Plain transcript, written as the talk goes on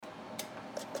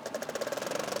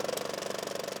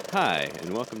Hi,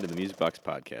 and welcome to the Music Box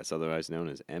Podcast, otherwise known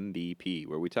as MBP,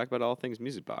 where we talk about all things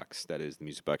Music Box, that is, the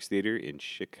Music Box Theater in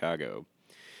Chicago.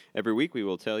 Every week, we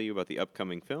will tell you about the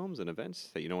upcoming films and events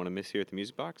that you don't want to miss here at the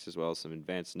Music Box, as well as some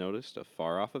advance notice of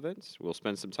far-off events. We'll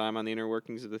spend some time on the inner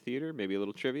workings of the theater, maybe a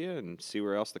little trivia, and see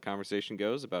where else the conversation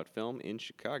goes about film in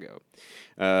Chicago.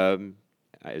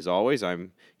 As always,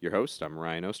 I'm your host. I'm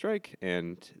Ryan Ostrike,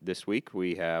 and this week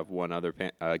we have one other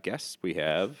guest. We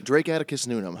have Drake Atticus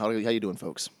Noonan. How you doing,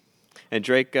 folks? And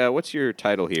Drake, what's your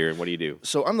title here, and what do you do?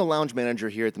 So I'm the lounge manager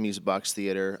here at the Music Box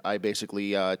Theater. I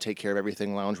basically take care of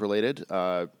everything lounge related.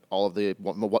 All of the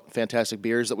fantastic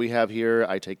beers that we have here,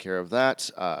 I take care of that.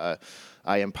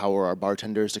 I empower our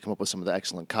bartenders to come up with some of the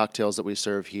excellent cocktails that we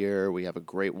serve here. We have a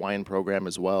great wine program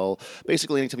as well.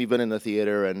 Basically, anytime you've been in the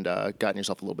theater and gotten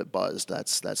yourself a little bit buzzed,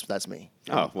 that's me.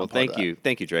 Oh, well, thank you,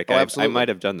 Drake. Oh, I might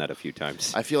have done that a few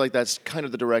times. I feel like that's kind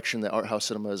of the direction that art house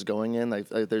cinema is going in.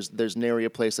 There's nary a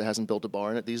place that hasn't built a bar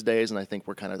in it these days, and I think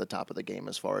we're kind of at the top of the game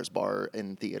as far as bar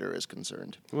and theater is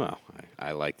concerned. Well,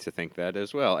 I like to think that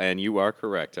as well, and you are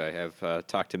correct. I have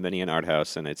talked to many an art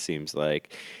house, and it seems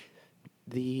like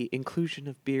the inclusion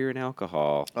of beer and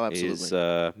alcohol is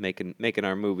making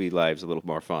our movie lives a little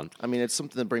more fun. I mean, it's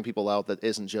something to bring people out that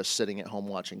isn't just sitting at home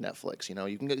watching Netflix. You know,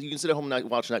 you can sit at home and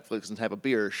watch Netflix and have a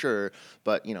beer, sure,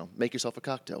 but make yourself a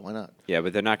cocktail. Why not? Yeah,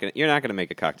 but you're not gonna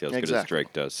make a cocktail as good as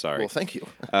Drake does. Sorry. Well, thank you.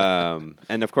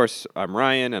 And of course, I'm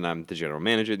Ryan, and I'm the general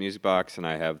manager of the Music Box, and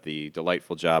I have the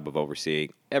delightful job of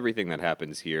overseeing everything that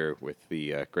happens here with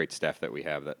the great staff that we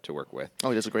have to work with.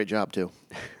 Oh, he does a great job too.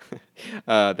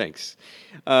 Thanks.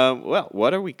 Well,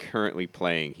 what are we currently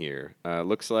playing here?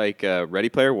 Looks like Ready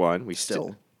Player One. We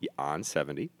still on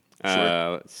 70.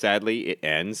 Sure. Sadly, it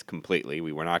ends completely.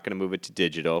 We were not going to move it to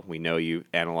digital. We know you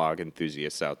analog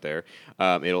enthusiasts out there.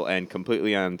 It'll end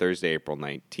completely on Thursday, April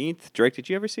 19th. Drake, did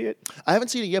you ever see it? I haven't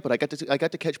seen it yet, but I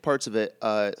got to catch parts of it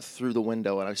through the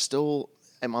window, and I still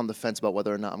am on the fence about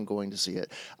whether or not I'm going to see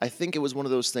it. I think it was one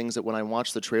of those things that when I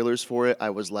watched the trailers for it, I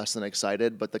was less than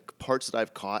excited, but the parts that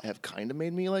I've caught have kind of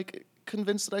made me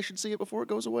convinced that I should see it before it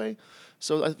goes away.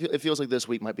 So it feels like this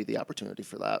week might be the opportunity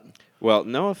for that. Well,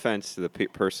 no offense to the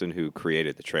person who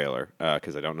created the trailer,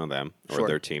 because I don't know them or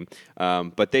their team,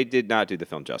 but they did not do the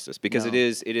film justice because it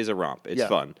is a romp. It's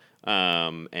fun.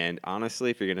 And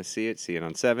honestly, if you're going to see it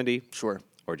on 70. Sure.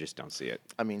 Or just don't see it.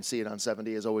 I mean, see it on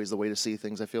 70 is always the way to see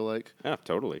things, I feel like. Yeah,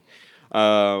 totally.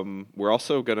 We're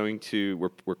also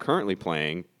we're currently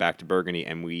playing Back to Burgundy,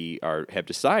 and we have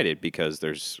decided, because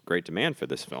there's great demand for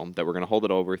this film, that we're going to hold it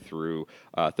over through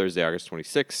Thursday, August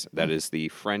 26th. That is the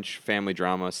French family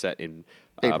drama set in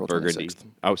April Burgundy. 26th.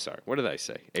 Oh, sorry. What did I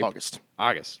say?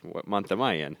 August. What month am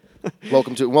I in?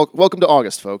 Welcome to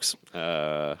August, folks.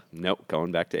 Nope.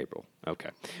 Going back to April. Okay.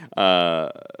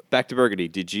 Back to Burgundy.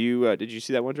 Did you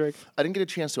see that one, Drake? I didn't get a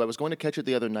chance to. I was going to catch it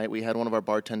the other night. We had one of our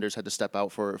bartenders had to step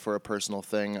out for a personal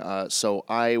thing, so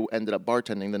I ended up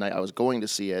bartending the night I was going to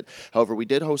see it. However, we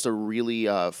did host a really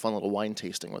fun little wine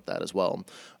tasting with that as well.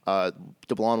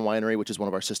 De Blonde Winery, which is one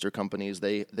of our sister companies,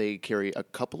 they carry a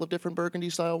couple of different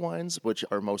Burgundy-style wines, which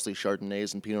are mostly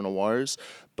Chardonnays and Pinot Noirs,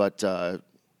 but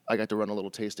I got to run a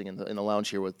little tasting in the lounge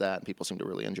here with that, and people seem to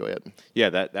really enjoy it. Yeah,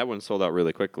 that one sold out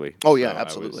really quickly. Oh, yeah,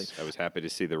 absolutely. I was happy to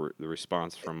see the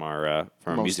response from our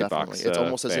Music definitely. Box It's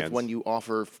almost fans. as if when you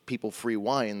offer people free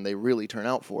wine, they really turn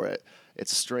out for it.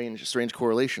 It's a strange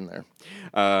correlation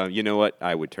there. You know what?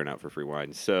 I would turn out for free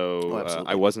wine. So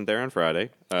I wasn't there on Friday,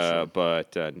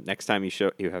 but next time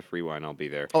you have free wine, I'll be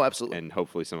there. Oh, absolutely. And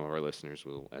hopefully some of our listeners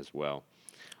will as well.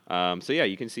 So yeah,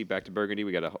 you can see Back to Burgundy.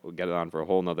 We got it on for a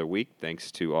whole nother week.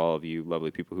 Thanks to all of you lovely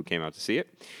people who came out to see it.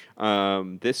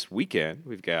 This weekend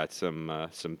we've got some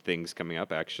things coming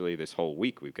up. Actually, this whole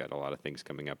week we've got a lot of things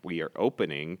coming up. We are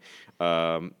opening.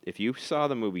 If you saw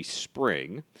the movie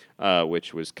Spring,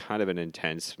 which was kind of an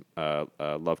intense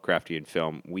Lovecraftian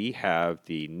film, we have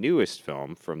the newest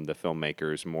film from the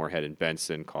filmmakers Moorhead and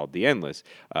Benson called The Endless.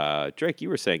 Drake, you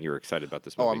were saying you were excited about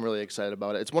this movie. Oh, I'm really excited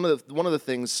about it. It's one of the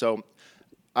things. So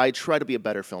I try to be a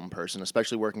better film person,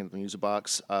 especially working at the Music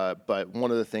Box. But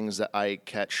one of the things that I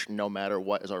catch no matter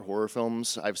what is our horror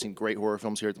films. I've seen great horror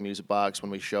films here at the Music Box.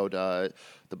 When we showed The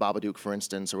Babadook, for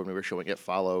instance, or when we were showing It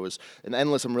Follows. And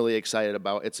Endless, I'm really excited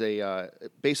about. It's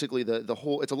basically the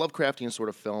whole. It's a Lovecraftian sort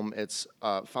of film. It's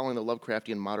following the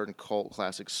Lovecraftian modern cult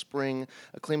classic Spring.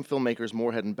 Acclaimed filmmakers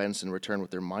Moorhead and Benson return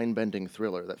with their mind-bending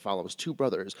thriller that follows two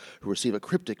brothers who receive a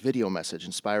cryptic video message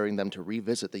inspiring them to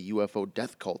revisit the UFO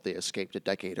death cult they escaped a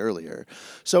decade earlier.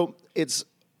 So it's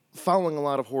following a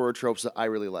lot of horror tropes that I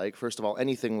really like. First of all,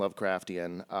 anything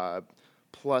Lovecraftian.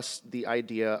 plus the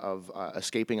idea of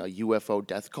escaping a UFO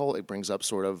death cult. It brings up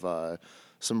sort of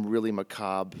some really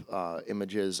macabre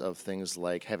images of things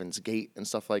like Heaven's Gate and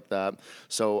stuff like that.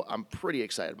 So I'm pretty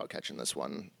excited about catching this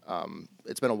one.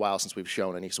 It's been a while since we've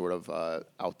shown any sort of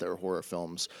out there horror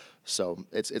films, so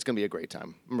it's going to be a great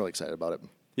time. I'm really excited about it.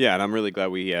 Yeah, and I'm really glad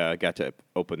we got to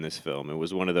open this film. It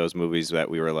was one of those movies that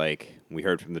we were like, we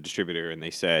heard from the distributor, and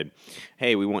they said,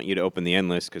 hey, we want you to open the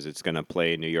Endless because it's going to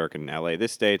play in New York and LA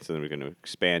this date, so then we're going to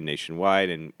expand nationwide.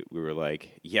 And we were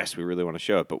like, yes, we really want to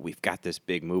show it, but we've got this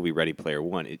big movie, Ready Player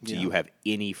One. Do you have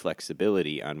any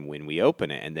flexibility on when we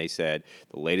open it? And they said,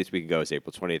 the latest we could go is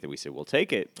April 20th. And we said, we'll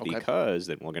take it because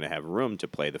then we're going to have room to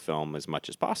play the film as much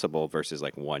as possible versus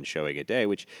like one showing a day,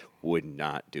 which would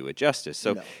not do it justice.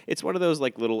 So it's one of those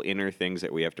like little inner things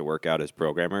that we have to work out as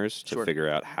programmers to figure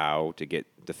out how to get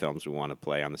the films we want to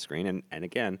play on the screen. And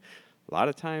again, a lot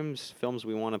of times films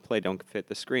we want to play don't fit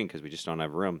the screen because we just don't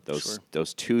have room.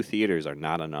 Those 2 theaters are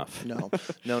not enough. No.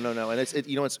 And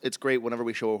it's great whenever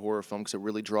we show a horror film because it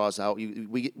really draws out.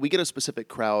 We get a specific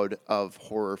crowd of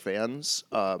horror fans.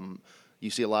 You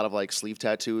see a lot of like sleeve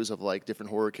tattoos of like different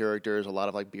horror characters, a lot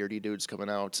of like beardy dudes coming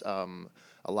out,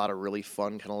 a lot of really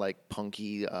fun kind of like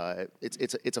punky.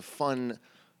 It's a fun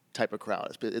type of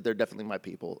crowd. They're definitely my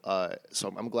people.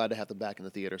 So I'm glad to have them back in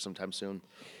the theater sometime soon.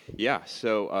 Yeah.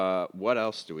 So what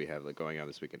else do we have going on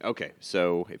this weekend? Okay.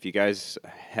 So if you guys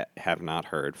have not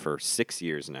heard, for 6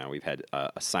 years now, we've had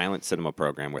a silent cinema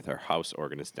program with our house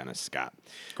organist, Dennis Scott.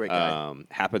 Great guy.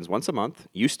 Happens once a month.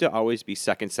 Used to always be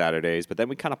second Saturdays, but then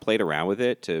we kind of played around with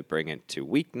it to bring it to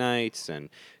weeknights and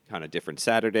kind of different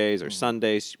Saturdays or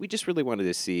Sundays. We just really wanted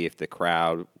to see if the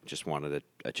crowd just wanted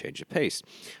a change of pace.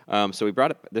 So we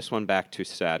brought this one back to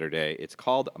Saturday. It's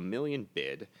called A Million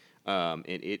Bid, and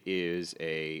it is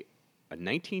a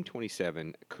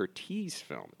 1927 Curtiz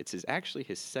film. It's actually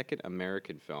his second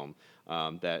American film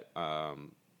that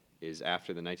is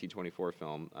after the 1924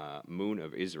 film Moon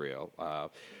of Israel.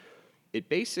 It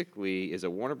basically is a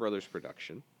Warner Brothers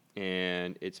production.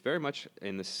 And it's very much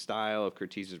in the style of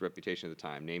Curtiz's reputation at the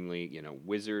time, namely,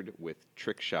 wizard with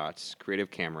trick shots, creative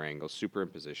camera angles,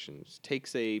 superimpositions,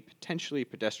 takes a potentially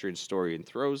pedestrian story and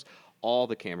throws all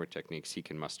the camera techniques he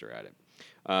can muster at it.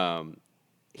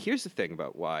 Here's the thing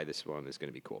about why this one is going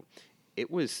to be cool.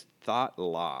 It was thought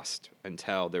lost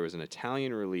until there was an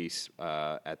Italian release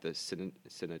at the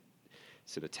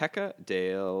Cineteca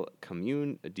del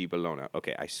Comune di Bologna.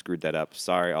 Okay, I screwed that up.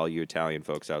 Sorry, all you Italian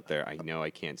folks out there. I know I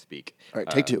can't speak. All right,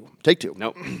 take two. Take two.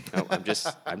 No, I'm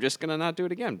just gonna not do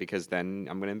it again because then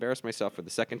I'm gonna embarrass myself for the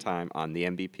second time on the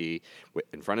MVP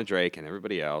in front of Drake and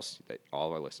everybody else, all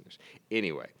of our listeners.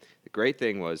 Anyway, the great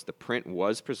thing was the print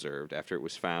was preserved after it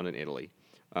was found in Italy.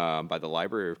 By the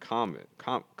Library of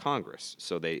Congress.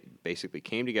 So they basically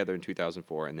came together in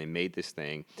 2004 and they made this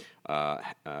thing.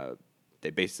 They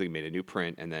basically made a new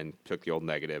print and then took the old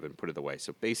negative and put it away.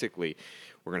 So basically,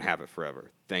 we're going to have it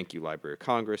forever. Thank you, Library of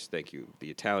Congress. Thank you,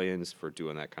 the Italians, for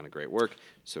doing that kind of great work.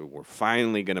 So we're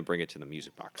finally going to bring it to the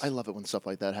music box. I love it when stuff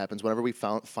like that happens. Whenever we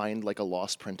find like a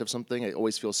lost print of something, it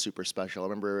always feels super special. I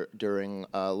remember during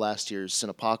last year's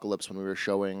Cinepocalypse when we were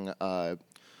showing... it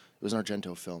was an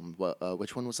Argento film.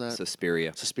 Which one was that?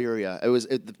 Suspiria.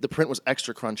 The print was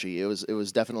extra crunchy. It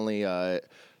was definitely...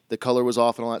 the color was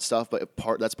off and all that stuff, but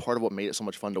that's part of what made it so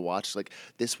much fun to watch. Like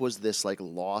this was this like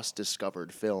lost,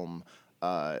 discovered film,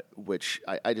 which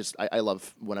I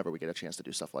love whenever we get a chance to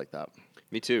do stuff like that.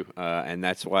 Me too, and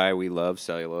that's why we love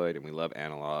celluloid and we love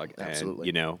analog. Absolutely.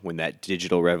 And when that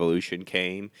digital revolution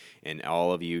came, and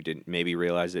all of you didn't maybe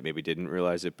realize it, maybe didn't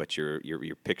realize it, but your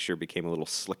picture became a little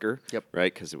slicker,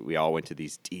 right? Because we all went to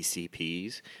these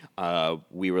DCPs.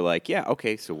 We were like, yeah,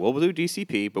 okay, so we'll do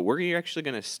DCP, but we're actually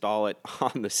going to install it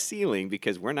on the ceiling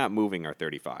because we're not moving our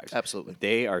 35s. Absolutely,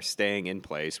 they are staying in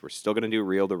place. We're still going to do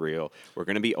reel to reel. We're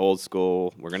going to be old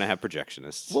school. We're going to have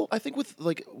projectionists. Well, I think with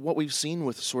like what we've seen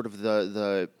with sort of the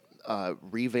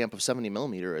revamp of 70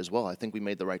 millimeter as well, I think we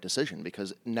made the right decision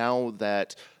because now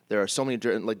that there are so many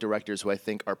directors who I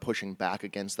think are pushing back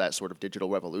against that sort of digital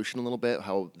revolution a little bit,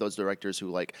 how those directors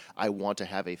who I want to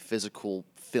have a physical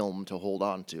film to hold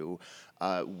on to,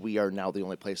 we are now the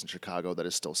only place in Chicago that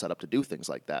is still set up to do things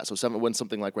like that. So when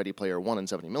something like Ready Player One and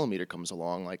 70 millimeter comes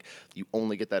along, you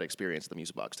only get that experience at the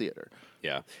Music Box Theater.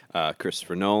 Yeah.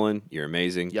 Christopher Nolan, you're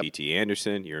amazing. Yep. P.T.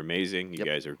 Anderson, you're amazing. You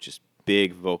guys are just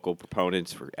big vocal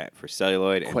proponents for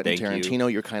celluloid. Quentin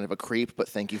Tarantino, you're kind of a creep, but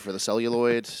thank you for the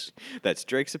celluloid. That's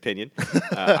Drake's opinion.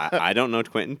 I don't know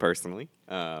Quentin personally.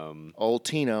 Old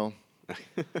Tino.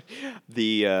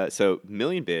 So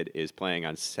Million Bid is playing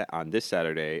on this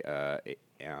Saturday,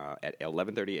 at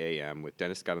 11:30 a.m. with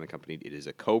Dennis Scott and the company. It is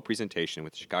a co-presentation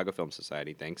with the Chicago Film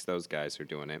Society. Thanks those guys for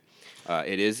doing it.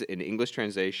 It is an English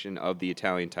translation of the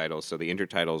Italian titles, so the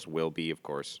intertitles will be, of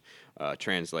course,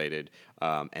 translated.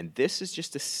 And this is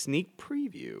just a sneak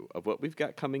preview of what we've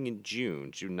got coming in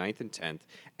June 9th and 10th.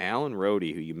 Alan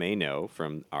Rhodey, who you may know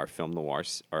from our film Noir,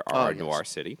 or our Noir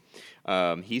City,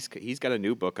 he's got a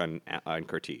new book on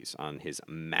Curtiz, on his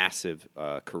massive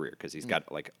career, because he's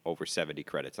got like over 70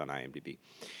 credits on IMDb.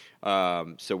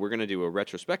 So we're going to do a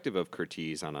retrospective of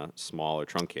Curtiz on a smaller,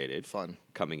 truncated. Fun.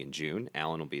 Coming in June.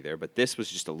 Alan will be there. But this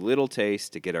was just a little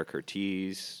taste to get our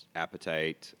Curtiz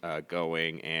appetite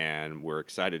going, and we're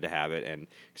excited to have it, and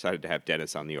excited to have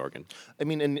Dennis on the organ. I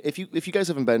mean, and if you guys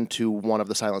haven't been to one of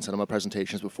the Silent Cinema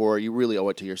presentations before, you really owe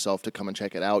it to yourself to come and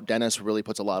check it out. Dennis really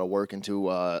puts a lot of work into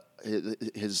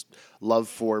his love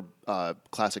for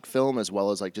classic film, as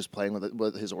well as like just playing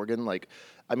with his organ. Like,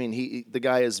 I mean, the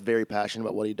guy is very passionate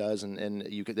about what he does, and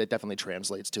that definitely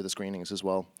translates to the screenings as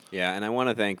well. Yeah, and I want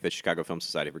to thank the Chicago Film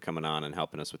Society for coming on and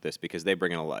helping us with this, because they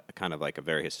bring in kind of like a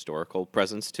very historical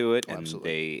presence to it, and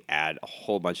Absolutely. they add a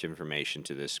whole bunch of information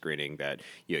to this screening that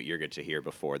you're going to hear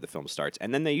before the film starts,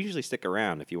 and then they usually stick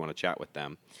around if you want to chat with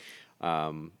them.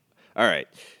 All right,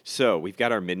 so we've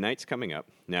got our Midnights coming up.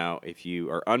 Now, if you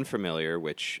are unfamiliar,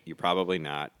 which you're probably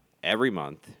not, every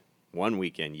month, one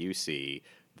weekend, you see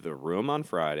The Room on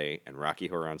Friday and Rocky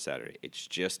Horror on Saturday. It's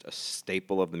just a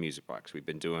staple of the Music Box. We've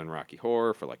been doing Rocky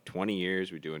Horror for like 20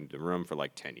 years. We're doing The Room for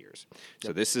like 10 years.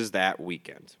 So this is that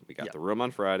weekend. We got The Room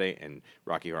on Friday and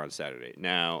Rocky Horror on Saturday.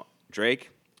 Now, Drake,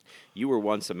 you were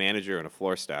once a manager and a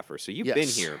floor staffer, so you've been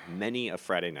here many a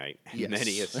Friday night and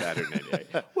many a Saturday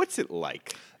night. What's it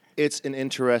like? It's an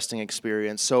interesting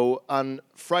experience. So on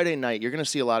Friday night, you're going to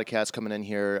see a lot of cats coming in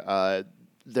here.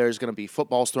 There's going to be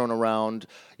footballs thrown around.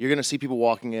 You're going to see people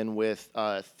walking in with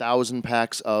 1,000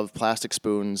 packs of plastic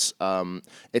spoons.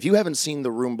 If you haven't seen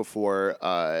The Room before,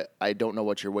 I don't know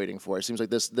what you're waiting for. It seems like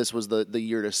this was the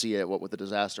year to see it, what with the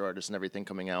Disaster Artist and everything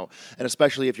coming out. And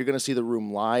especially if you're going to see The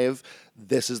Room live,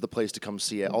 this is the place to come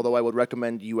see it. Although I would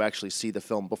recommend you actually see the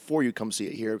film before you come see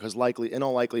it here, because in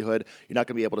all likelihood, you're not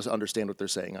going to be able to understand what they're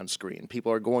saying on screen.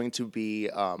 People are going to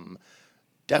be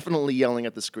definitely yelling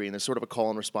at the screen. There's sort of a call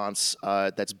and response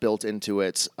that's built into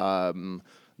it.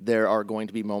 There are going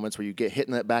to be moments where you get hit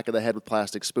in the back of the head with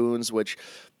plastic spoons, which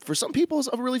for some people is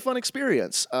a really fun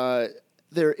experience.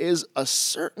 There is a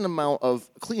certain amount of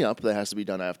cleanup that has to be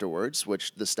done afterwards,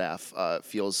 which the staff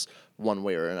feels one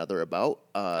way or another about.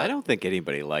 I don't think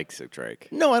anybody likes it, Drake.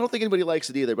 No, I don't think anybody likes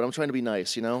it either, but I'm trying to be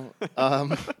nice, you know?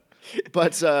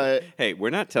 But hey, we're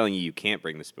not telling you can't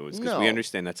bring the spoons, because we No.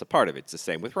 understand that's a part of it. It's the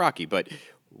same with Rocky, but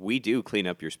we do clean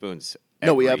up your spoons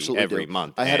We absolutely every do.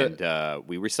 month. I had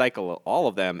we recycle all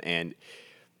of them, and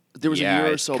there was a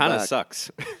year or so it kind of back.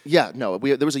 sucks. Yeah, no,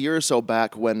 there was a year or so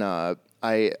back when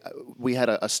we had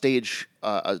a stage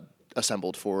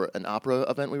assembled for an opera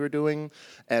event we were doing,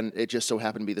 and it just so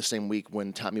happened to be the same week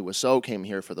when Tommy Wiseau came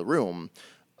here for The Room,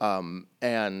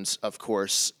 and of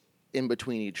course, in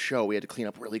between each show, we had to clean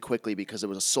up really quickly because it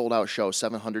was a sold-out show,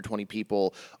 720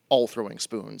 people, all throwing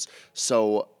spoons.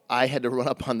 So I had to run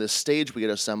up on this stage we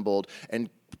had assembled and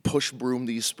push broom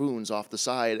these spoons off the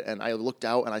side, and I looked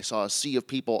out and I saw a sea of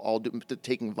people all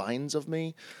taking vines of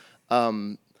me.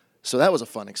 So that was a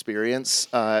fun experience.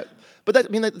 But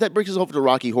that brings us over to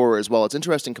Rocky Horror as well. It's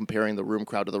interesting comparing the Room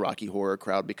crowd to the Rocky Horror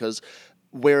crowd, because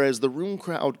whereas the Room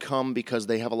crowd come because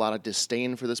they have a lot of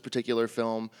disdain for this particular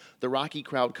film, the Rocky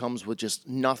crowd comes with just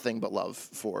nothing but love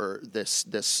for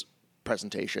this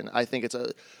presentation. I think it's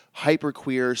a hyper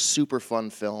queer, super fun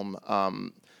film.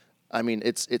 I mean,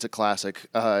 it's a classic.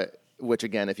 Which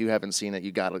again, if you haven't seen it,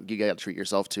 you gotta treat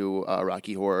yourself to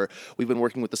Rocky Horror. We've been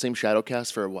working with the same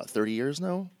Shadowcast for 30 years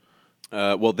now.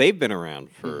 Well, they've been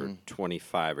around for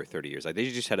 25 or 30 years.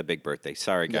 They just had a big birthday.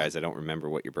 Sorry, guys, I don't remember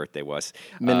what your birthday was.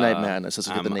 Midnight Madness. Let's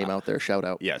get the name out there. Shout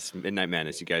out. Yes, Midnight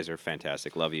Madness. You guys are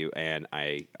fantastic. Love you, and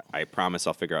I promise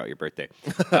I'll figure out your birthday.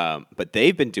 But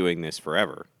they've been doing this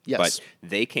forever. Yes. But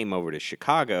they came over to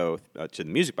Chicago, to the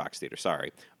Music Box Theater,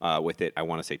 with it, I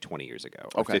want to say 20 years ago,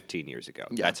 or 15 years ago.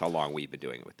 Yeah. That's how long we've been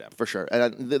doing it with them. For sure,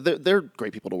 and they're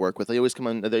great people to work with. They always come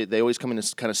in. They always come in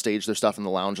to kind of stage their stuff in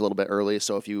the lounge a little bit early.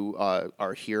 So if you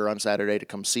are here on Saturday to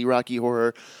come see Rocky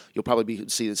Horror, you'll probably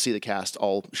see the cast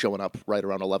all showing up right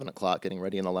around 11 o'clock, getting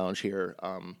ready in the lounge here.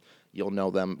 You'll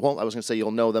know them. Well, I was going to say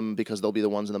you'll know them because they'll be the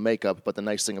ones in the makeup, but the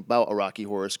nice thing about a Rocky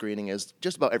Horror screening is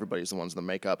just about everybody's the ones in the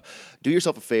makeup. Do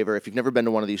yourself a favor. If you've never been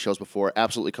to one of these shows before,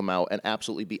 absolutely come out and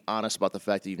absolutely be honest about the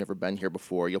fact that you've never been here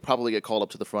before. You'll probably get called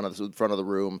up to the front of the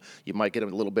room. You might get a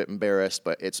little bit embarrassed,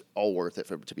 but it's all worth it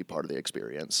to be part of the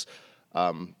experience.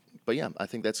 But But yeah, I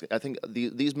think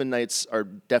these midnights are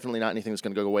definitely not anything that's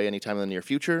going to go away anytime in the near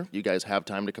future. You guys have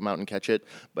time to come out and catch it,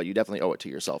 but you definitely owe it to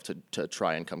yourself to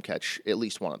try and come catch at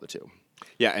least one of the two.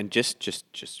 Yeah, and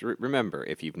remember,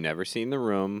 if you've never seen The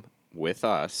Room with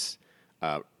us,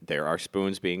 there are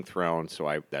spoons being thrown,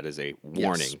 so that is a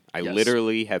warning. Yes. I Yes.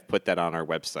 literally have put that on our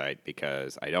website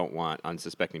because I don't want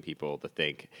unsuspecting people to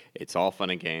think it's all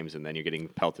fun and games and then you're getting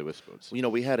pelted with spoons. You know,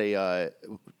 we had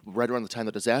right around the time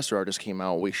the Disaster Artist came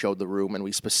out, we showed The Room, and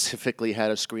we specifically had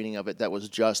a screening of it that was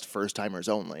just first-timers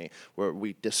only, where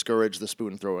we discouraged the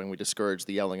spoon throwing, we discouraged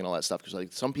the yelling and all that stuff, because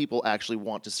like some people actually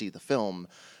want to see the film.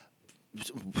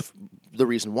 The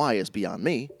reason why is beyond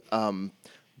me.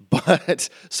 But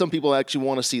some people actually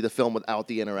want to see the film without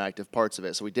the interactive parts of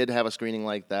it. So we did have a screening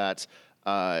like that,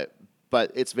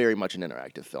 but it's very much an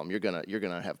interactive film. You're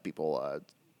gonna have people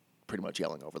pretty much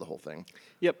yelling over the whole thing.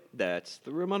 Yep, that's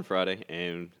The Room on Friday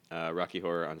and Rocky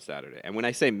Horror on Saturday. And when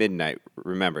I say midnight,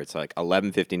 remember it's like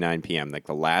 11:59 p.m., like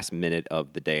the last minute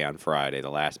of the day on Friday,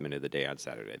 the last minute of the day on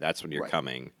Saturday. That's when you're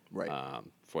coming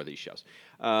for these shows.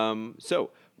 So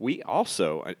we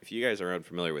also, if you guys are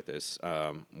unfamiliar with this,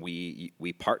 we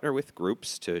partner with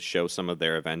groups to show some of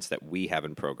their events that we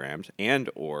haven't programmed, and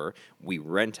or we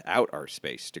rent out our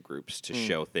space to groups to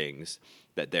show things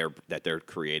that they're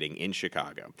creating in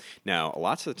Chicago. Now,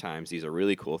 lots of the times these are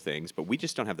really cool things, but we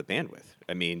just don't have the bandwidth.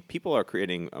 I mean, people are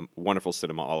creating wonderful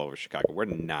cinema all over Chicago. We're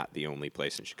not the only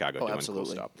place in Chicago doing cool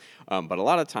stuff. But a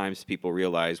lot of times people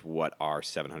realize what our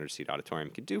 700-seat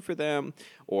auditorium can do for them,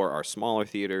 or our smaller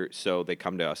theater, so they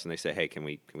come to us and they say, hey, can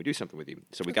we do something with you?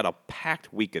 So we got a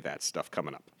packed week of that stuff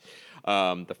coming up.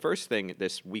 The first thing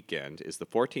this weekend is the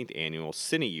 14th annual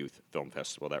Cine Youth Film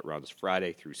Festival that runs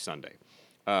Friday through Sunday.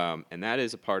 And that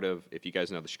is a part of, if you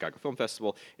guys know the Chicago Film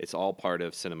Festival, it's all part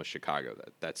of Cinema Chicago.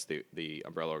 That's the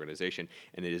umbrella organization,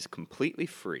 and it is completely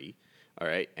free. All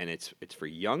right, and it's for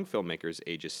young filmmakers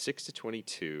ages 6 to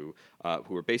 22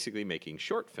 who are basically making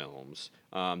short films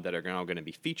that are now going to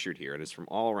be featured here, and it's from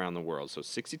all around the world. So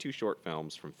 62 short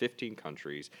films from 15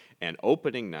 countries, and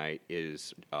opening night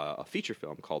is a feature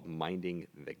film called Minding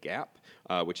the Gap,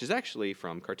 which is actually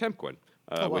from Cartemquin,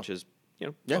 which is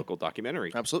local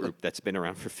documentary group that's been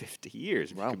around for 50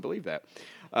 years, if you can believe that.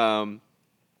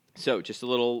 So just a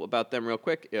little about them real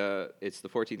quick. It's the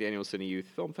 14th Annual Cine Youth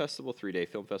Film Festival, 3-day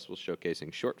film festival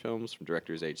showcasing short films from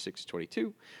directors aged 6 to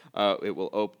 22. It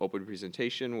will open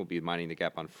presentation. We'll be Minding the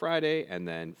Gap on Friday, and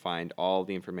then find all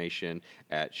the information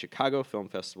at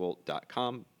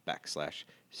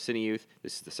chicagofilmfestival.com/CineYouth.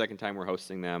 This is the second time we're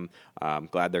hosting them.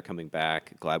 Glad they're coming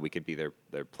back. Glad we could be their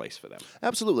place for them.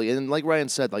 Absolutely, and like Ryan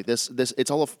said, like this,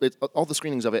 all the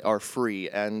screenings of it are free,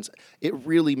 and it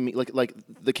really like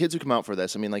the kids who come out for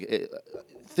this. I mean,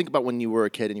 think about when you were a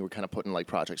kid and you were kind of putting like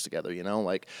projects together. You know,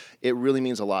 like it really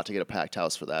means a lot to get a packed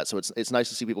house for that. So it's nice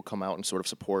to see people come out and sort of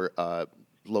support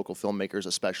local filmmakers,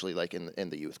 especially like in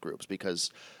the youth groups, because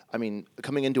I mean,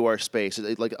 coming into our space, one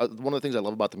of the things I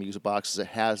love about the Music Box is it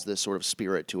has this sort of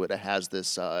spirit to it. It has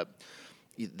this the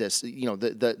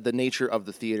nature of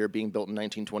the theater being built in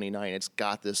 1929. It's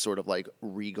got this sort of like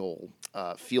regal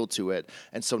feel to it,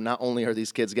 and so not only are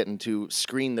these kids getting to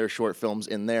screen their short films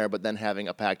in there, but then having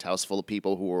a packed house full of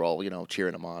people who are all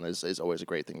cheering them on is always a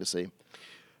great thing to see.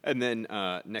 And then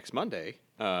next Monday,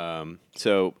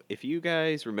 so if you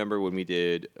guys remember when we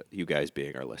did, you guys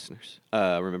being our listeners,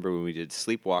 remember when we did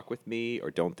Sleepwalk with Me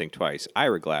or Don't Think Twice,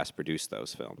 Ira Glass produced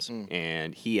those films.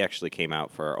 And he actually came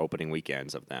out for our opening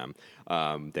weekends of them.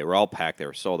 They were all packed. They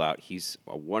were sold out. He's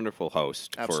a wonderful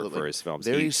host for his films.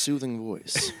 Very soothing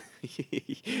voice.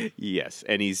 Yes,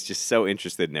 and he's just so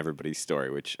interested in everybody's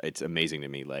story, which it's amazing to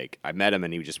me. Like, I met him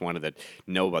and he just wanted to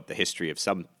know about the history of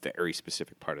some very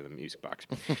specific part of the Music Box.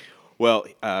 Well,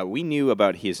 we knew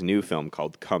about his new film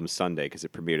called Come Sunday because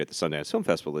it premiered at the Sundance Film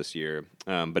Festival this year,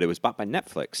 but it was bought by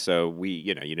Netflix. So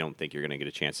you don't think you're going to get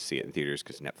a chance to see it in theaters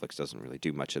because Netflix doesn't really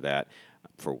do much of that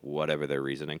for whatever their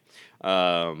reasoning.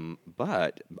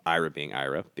 But Ira,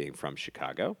 being from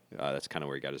Chicago, that's kind of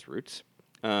where he got his roots.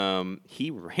 He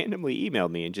randomly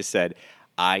emailed me and just said,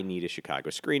 I need a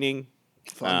Chicago screening.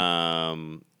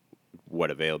 Fun. What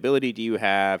availability do you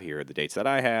have? Here are the dates that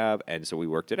I have. And so we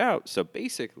worked it out. So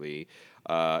basically,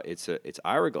 it's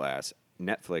Ira Glass,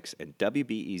 Netflix, and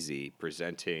WBEZ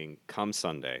presenting Come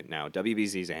Sunday. Now,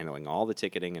 WBEZ is handling all the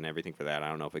ticketing and everything for that. I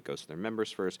don't know if it goes to their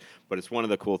members first, but it's one of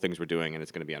the cool things we're doing, and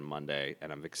it's going to be on Monday,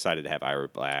 and I'm excited to have Ira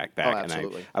back. Oh,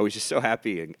 absolutely. And I was just so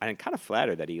happy and kind of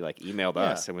flattered that he emailed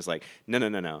us and was like, no. I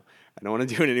don't want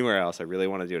to do it anywhere else. I really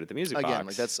want to do it at the Music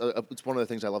Box. Again, it's one of the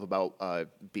things I love about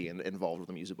being involved with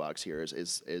the Music Box here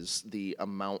is the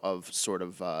amount of sort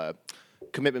of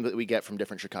commitment that we get from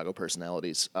different Chicago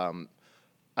personalities.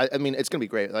 I mean, it's gonna be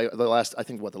great. The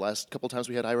last couple times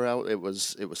we had Ira out, it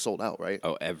was sold out, right?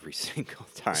 Oh, every single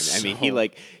time. I mean,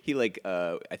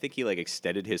 So- I think he like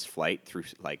extended his flight through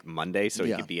like Monday so he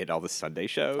Yeah. could be at all the Sunday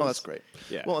shows. Oh, that's great.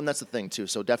 Yeah. Well, and that's the thing too.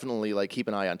 So definitely like keep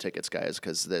an eye on tickets, guys,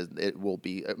 because it will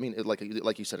be. I mean, like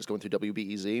you said, it's going through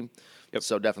WBEZ. Yep.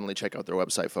 So definitely check out their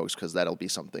website, folks, because that'll be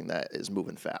something that is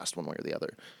moving fast one way or the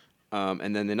other.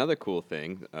 And then another cool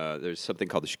thing, there's something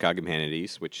called the Chicago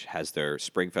Humanities, which has their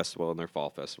spring festival and their fall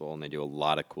festival, and they do a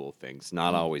lot of cool things.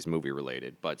 Not always movie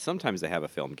related, but sometimes they have a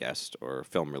film guest or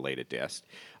film related guest.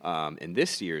 In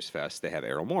this year's fest, they have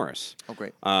Errol Morris. Oh,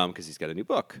 great! Because he's got a new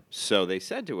book. So they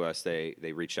said to us, they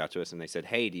reached out to us and they said,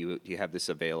 "Hey, do you have this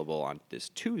available on this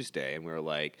Tuesday?" And we were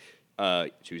like,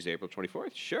 Tuesday, April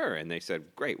 24th? Sure. And they said,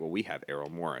 great, well, we have Errol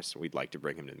Morris. We'd like to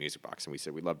bring him to the Music Box. And we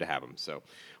said, we'd love to have him. So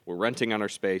we're renting on our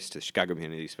space to the Chicago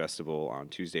Humanities Festival on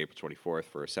Tuesday, April 24th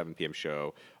for a 7 p.m.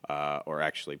 show, or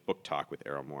actually book talk with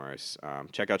Errol Morris.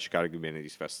 Check out Chicago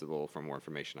Humanities Festival for more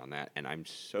information on that. And I'm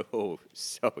so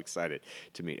excited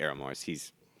to meet Errol Morris.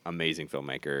 He's amazing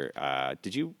filmmaker.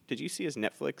 Did you see his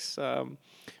Netflix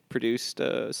produced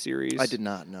series? I did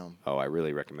not know. Oh, I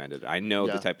really recommend it. I know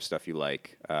Yeah. the type of stuff you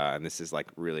like, and this is like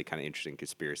really kind of interesting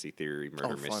conspiracy theory,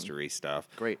 murder fun. mystery stuff.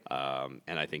 Great. And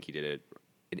I think he did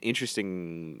an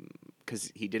interesting because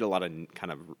he did a lot of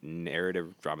kind of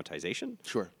narrative dramatization.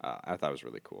 Sure. I thought it was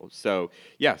really cool. So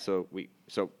yeah, so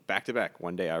back to back,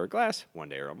 one day Ira Glass, one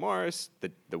day Errol Morris.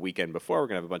 The weekend before, we're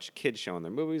gonna have a bunch of kids showing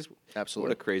their movies.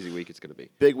 Absolutely. What a crazy week it's gonna be.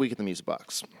 Big week at the Music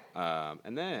Box.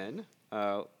 And then,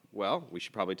 well, we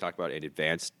should probably talk about an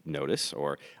advanced notice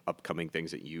or upcoming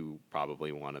things that you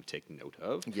probably want to take note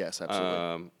of. Yes,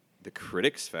 absolutely. The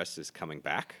Critics Fest is coming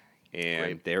back, and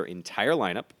Great. their entire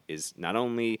lineup is not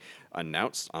only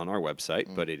announced on our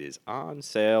website, but it is on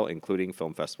sale, including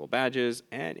film festival badges,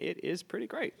 and it is pretty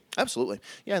great. Absolutely.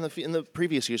 Yeah, in the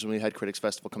previous years when we had Critics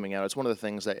Festival coming out, it's one of the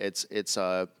things that it's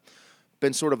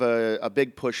been sort of a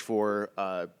big push for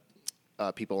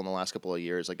people in the last couple of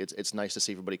years. Like it's nice to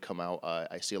see everybody come out.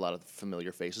 I see a lot of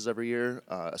familiar faces every year,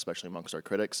 especially amongst our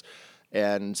critics.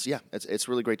 And yeah, it's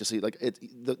really great to see like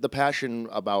the passion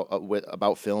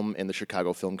about film in the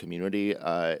Chicago film community.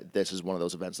 This is one of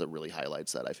those events that really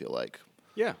highlights that, I feel like.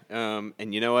 Yeah,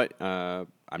 and you know what?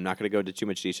 I'm not going to go into too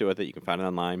much detail with it. You can find it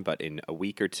online, but in a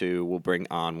week or two, we'll bring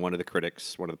on one of the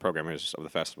critics, one of the programmers of the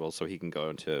festival, so he can go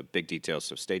into big details.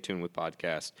 So stay tuned with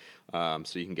podcast,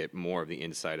 so you can get more of the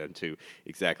insight into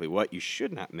exactly what you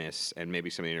should not miss, and maybe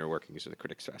some of the inner workings of the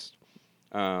Critics Fest.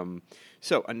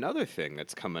 So another thing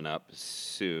that's coming up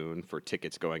soon for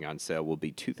tickets going on sale will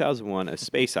be 2001: A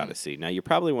Space Odyssey. Now you're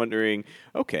probably wondering,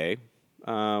 okay,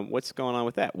 what's going on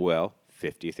with that? Well,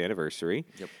 50th anniversary.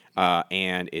 Yep.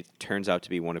 And it turns out to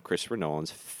be one of Christopher Nolan's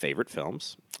favorite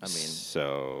films. I mean,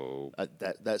 so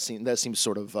that seems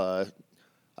sort of.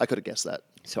 I could have guessed that.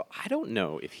 So I don't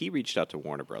know if he reached out to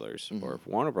Warner Brothers or if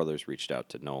Warner Brothers reached out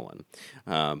to Nolan,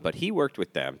 but he worked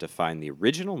with them to find the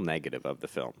original negative of the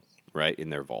film, right, in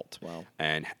their vault. Wow.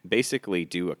 And basically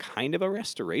do a kind of a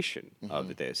restoration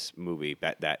of this movie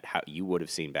that how you would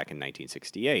have seen back in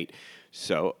 1968.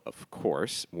 So, of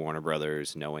course, Warner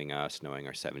Brothers, knowing us, knowing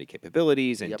our 70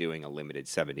 capabilities, and Yep. doing a limited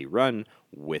 70 run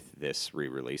with this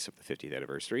re-release of the 50th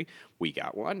anniversary, we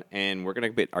got one, and we're going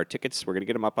to get our tickets. We're going to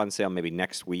get them up on sale maybe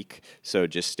next week, so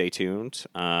just stay tuned.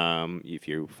 If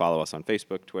you follow us on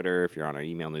Facebook, Twitter, if you're on our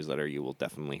email newsletter, you will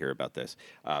definitely hear about this.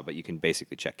 But you can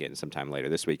basically check in sometime later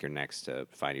this week or next to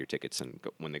find your tickets and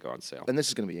when they go on sale. And this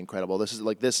is going to be incredible. This is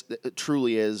like this. It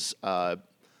truly is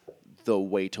the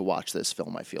way to watch this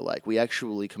film. I feel like we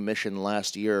actually commissioned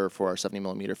last year for our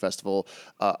 70mm festival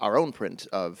our own print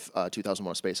of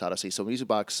 2001: A Space Odyssey. So Music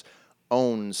Box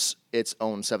owns its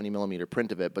own 70mm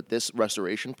print of it, but this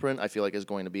restoration print I feel like is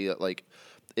going to be like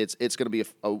it's going to be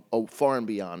a far and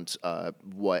beyond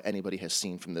what anybody has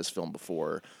seen from this film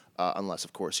before. Unless,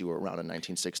 of course, you were around in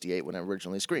 1968 when it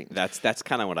originally screened. That's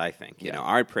kind of what I think. You know,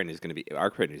 our print is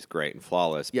great and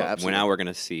flawless. Yeah, but absolutely. now we're going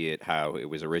to see it how it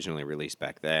was originally released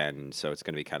back then. So it's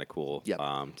going to be kind of cool Yep.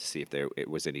 to see if it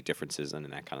was any differences and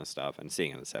that kind of stuff. And seeing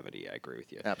it in the 70, I agree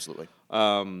with you. Absolutely.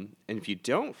 And if you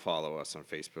don't follow us on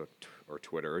Facebook or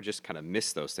Twitter, or just kind of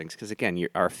miss those things, because again,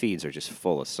 our feeds are just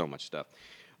full of so much stuff.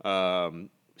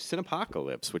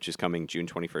 Cinepocalypse, which is coming June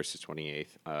 21st to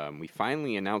 28th. We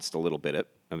finally announced a little bit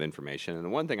of information, and the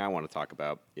one thing I want to talk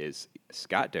about is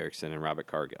Scott Derrickson and Robert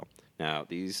Cargill. Now,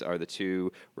 these are the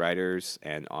two writers,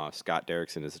 and Scott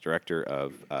Derrickson is the director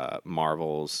of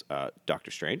Marvel's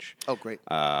Doctor Strange. Oh, great.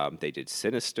 They did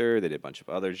Sinister. They did a bunch of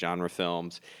other genre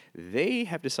films. they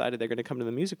have decided they're going to come to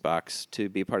the Music Box to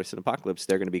be a part of Cinepocalypse.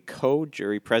 They're going to be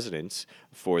co-jury presidents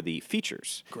for the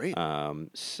features. Great.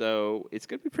 So it's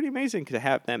going to be pretty amazing to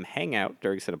have them hang out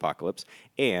during Cinepocalypse.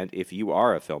 And if you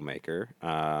are a filmmaker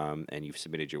and you've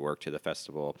submitted your work to the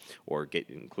festival or get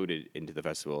included into the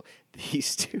festival,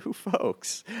 these two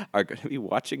folks are going to be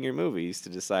watching your movies to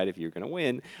decide if you're going to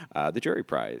win the jury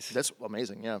prize. That's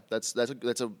amazing. Yeah, that's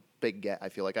a big get. I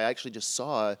feel like I actually just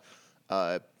saw.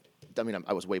 I mean,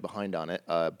 I was way behind on it,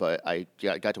 but I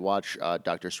got to watch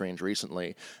Doctor Strange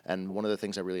recently, and one of the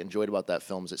things I really enjoyed about that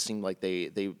film is it seemed like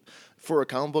they for a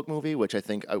comic book movie, which I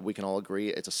think we can all agree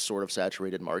it's a sort of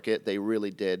saturated market, they really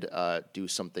did do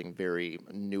something very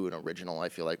new and original, I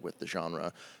feel like, with the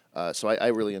genre. So I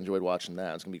really enjoyed watching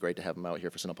that. It's going to be great to have them out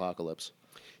here for Cinepocalypse.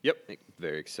 Yep,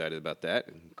 very excited about that.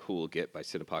 Cool get by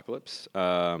Cinepocalypse.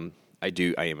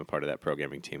 I am a part of that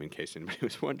programming team, in case anybody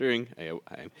was wondering.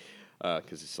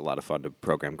 Because it's a lot of fun to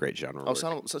program great genre work.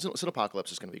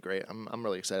 Cinepocalypse is going to be great. I'm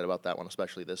really excited about that one,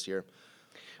 especially this year.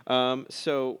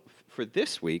 So for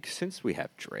this week, since we have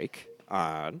Drake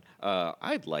on,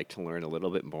 I'd like to learn a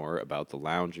little bit more about the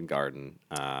Lounge and Garden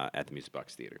at the Music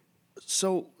Box Theater.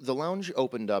 So the Lounge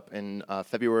opened up in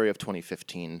February of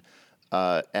 2015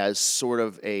 as sort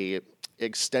of a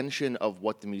extension of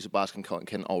what the Music Box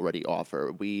can already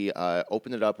offer. We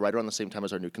opened it up right around the same time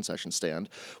as our new concession stand,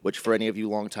 which for any of you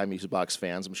longtime Music Box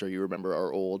fans, I'm sure you remember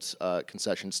our old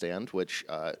concession stand, which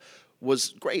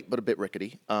was great, but a bit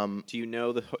rickety. Do you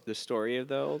know the story of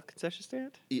the old concession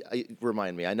stand?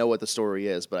 Remind me. I know what the story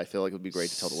is, but I feel like it would be great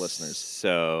to tell the listeners.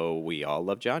 So we all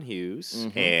love John Hughes,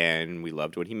 and we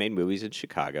loved when he made movies in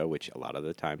Chicago, which a lot of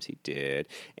the times he did.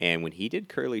 And when he did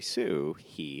Curly Sue,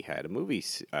 he had a movie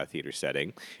theater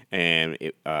setting, and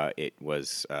it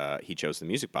was he chose the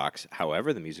Music Box.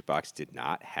 However, the Music Box did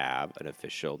not have an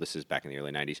official. This is back in the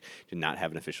early '90s. Did not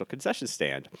have an official concession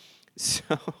stand.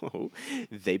 So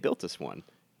they built us one.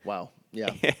 Wow.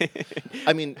 Yeah.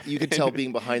 I mean, you could tell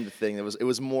being behind the thing, it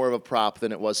was more of a prop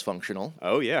than it was functional.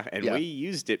 Oh, yeah. And we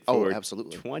used it for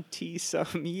absolutely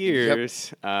 20-some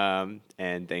years. Yep.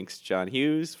 And thanks, John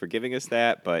Hughes, for giving us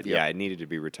that. But, yeah, it needed to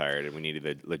be retired, and we needed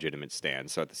a legitimate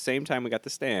stand. So at the same time we got the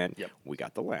stand, we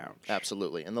got the Lounge.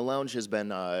 Absolutely. And the Lounge has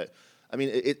been... I mean,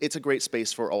 it's a great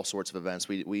space for all sorts of events.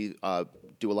 We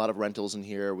do a lot of rentals in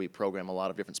here. We program a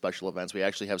lot of different special events. We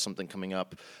actually have something coming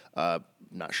up.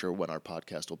 Not sure when our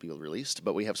podcast will be released,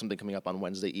 but we have something coming up on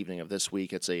Wednesday evening of this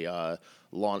week. It's a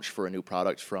launch for a new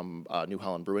product from New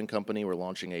Holland Brewing Company. We're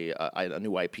launching a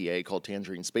new IPA called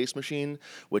Tangerine Space Machine,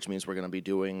 which means we're going to be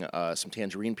doing some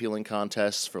tangerine peeling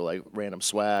contests for like random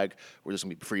swag. We're just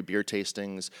going to be free beer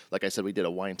tastings. Like I said, we did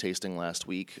a wine tasting last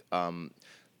week.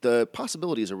 The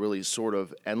possibilities are really sort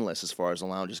of endless as far as the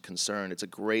Lounge is concerned. It's a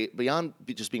great, beyond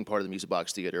just being part of the Music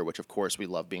Box Theater, which of course we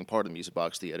love being part of the Music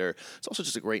Box Theater, it's also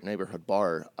just a great neighborhood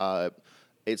bar. I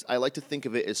like to think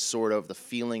of it as sort of the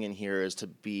feeling in here is to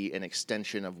be an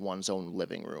extension of one's own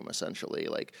living room, essentially.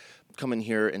 Like, come in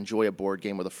here, enjoy a board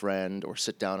game with a friend, or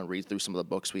sit down and read through some of the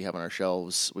books we have on our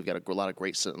shelves. We've got a lot of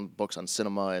great books on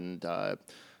cinema and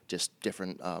just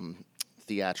different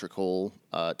theatrical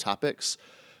topics.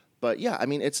 But yeah, I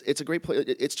mean, it's a great place.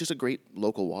 It's just a great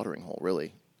local watering hole,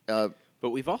 really. But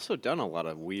we've also done a lot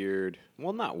of weird,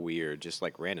 well, not weird, just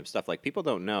like random stuff. Like people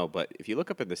don't know, but if you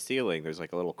look up at the ceiling, there's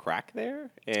like a little crack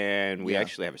there, and we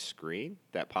actually have a screen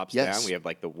that pops down. We have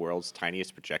like the world's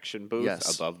tiniest projection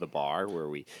booth above the bar where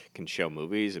we can show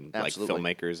movies, and like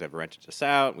filmmakers have rented us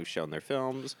out. We've shown their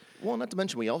films. Well, not to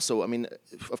mention we also, I mean,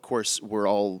 of course, we're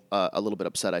all a little bit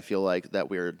upset. I feel like that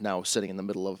we're now sitting in the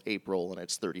middle of April and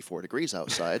it's 34 degrees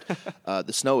outside.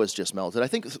 The snow has just melted. I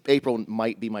think April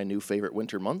might be my new favorite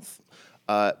winter month.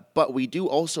 But we do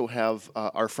also have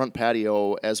our front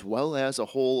patio as well as a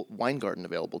whole wine garden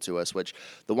available to us, which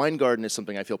the wine garden is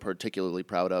something I feel particularly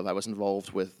proud of. I was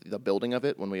involved with the building of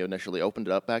it when we initially opened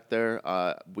it up back there.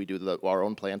 We do our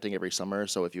own planting every summer,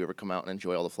 so if you ever come out and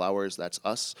enjoy all the flowers, that's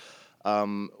us.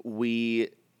 We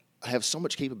have so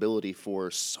much capability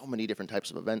for so many different types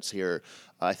of events here.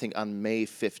 I think on May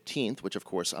 15th, which of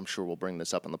course I'm sure we'll bring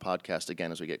this up on the podcast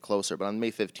again as we get closer, but on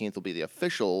May 15th will be the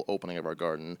official opening of our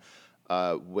garden.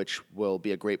 Which will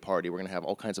be a great party. We're going to have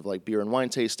all kinds of like beer and wine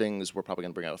tastings. We're probably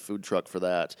going to bring out a food truck for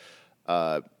that.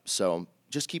 So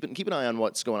just keep an eye on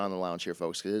what's going on in the Lounge here,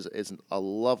 folks. Because it's a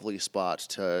lovely spot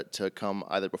to come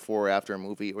either before or after a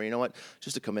movie, or you know what,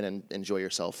 just to come in and enjoy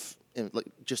yourself in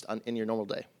your normal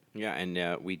day. Yeah,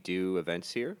 and we do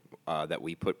events here that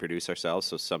we produce ourselves.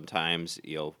 So sometimes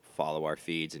you'll follow our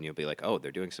feeds and you'll be like, oh,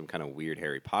 they're doing some kind of weird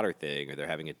Harry Potter thing, or they're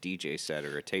having a DJ set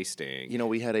or a tasting. You know,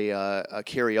 we had a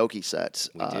karaoke set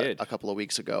We did. a couple of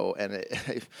weeks ago, and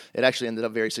it actually ended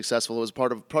up very successful. It was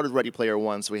part of Ready Player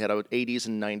One, so we had a 80s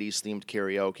and 90s themed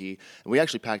karaoke, and we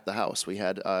actually packed the house. We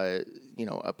had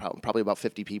probably about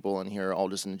 50 people in here, all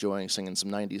just enjoying singing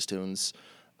some 90s tunes.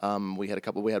 We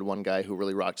had one guy who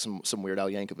really rocked some Weird Al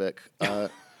Yankovic.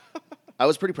 I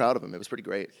was pretty proud of him. It was pretty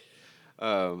great.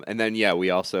 And then, yeah,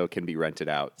 we also can be rented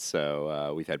out.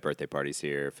 So we've had birthday parties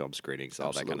here, film screenings,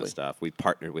 all that kind of stuff. We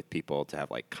partnered with people to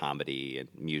have like comedy and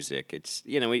music. It's,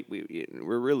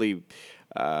 we're really,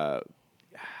 I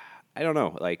don't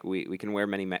know, like we can wear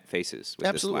many faces with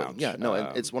Absolutely. this lounge. Yeah, no,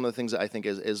 and it's one of the things that I think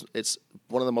is it's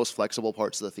one of the most flexible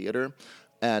parts of the theater.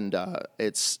 And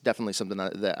it's definitely something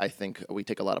that I think we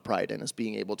take a lot of pride in, is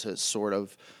being able to sort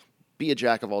of be a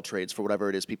jack of all trades for whatever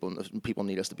it is people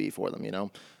need us to be for them.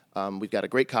 We've got a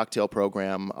great cocktail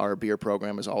program. Our beer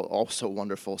program is also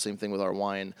wonderful. Same thing with our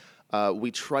wine. We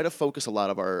try to focus a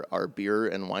lot of our beer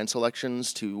and wine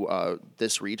selections to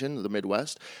this region, the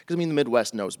Midwest, because the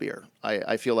Midwest knows beer.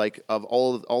 I feel like of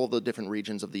all of the different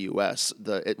regions of the U.S.,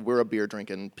 we're a beer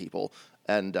drinking people,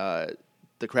 and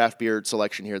the craft beer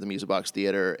selection here at the Music Box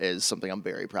Theater is something I'm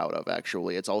very proud of,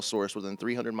 actually. It's all sourced within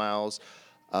 300 miles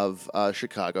of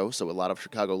Chicago, so a lot of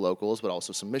Chicago locals, but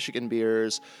also some Michigan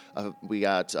beers. We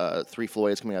got Three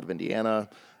Floyds coming out of Indiana.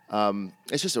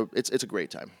 It's a great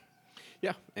time.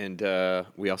 Yeah, and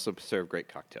we also serve great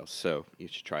cocktails, so you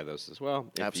should try those as well.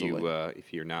 Absolutely.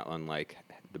 If you're not unlike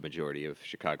the majority of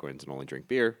Chicagoans and only drink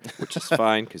beer, which is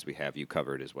fine because we have you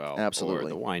covered as well. Absolutely. Or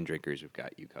the wine drinkers, we've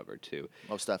got you covered too.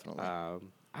 Most definitely.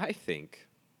 I think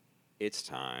it's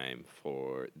time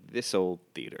for This Old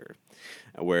Theater,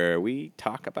 where we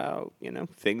talk about,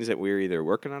 things that we're either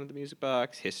working on at the Music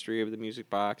Box, history of the Music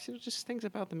Box, just things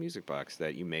about the Music Box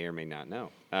that you may or may not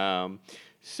know.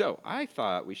 So I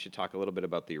thought we should talk a little bit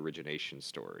about the origination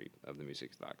story of the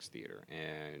Music Box Theater.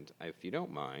 And if you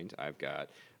don't mind, I've got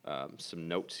some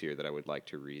notes here that I would like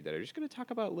to read that are just going to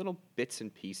talk about little bits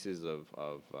and pieces of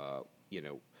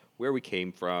where we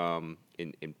came from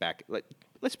in back.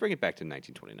 Let's bring it back to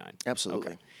 1929.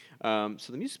 Absolutely. Okay.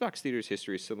 So the Music Box Theater's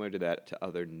history is similar to that to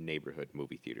other neighborhood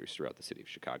movie theaters throughout the city of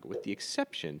Chicago, with the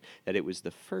exception that it was the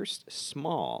first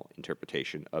small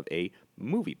interpretation of a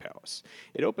movie palace.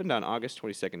 It opened on August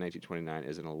 22nd, 1929,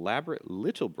 as an elaborate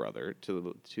little brother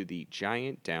to the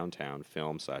giant downtown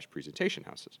film/presentation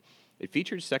houses. It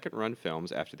featured second-run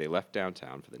films after they left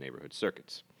downtown for the neighborhood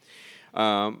circuits.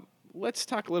 Let's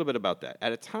talk a little bit about that.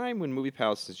 At a time when movie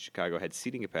palaces in Chicago had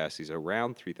seating capacities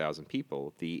around 3,000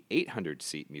 people, the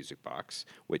 800-seat Music Box,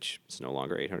 which is no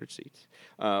longer 800 seats,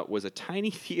 was a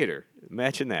tiny theater.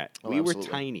 Imagine that. Oh, we absolutely.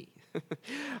 were tiny.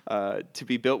 To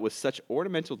be built with such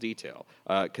ornamental detail,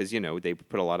 because, they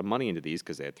put a lot of money into these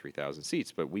because they had 3,000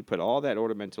 seats, but we put all that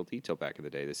ornamental detail back in the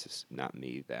day. This is not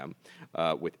me, them,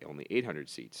 with only 800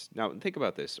 seats. Now, think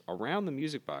about this. Around the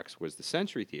Music Box was the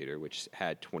Century Theater, which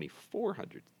had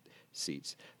 2,400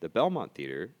 seats, the Belmont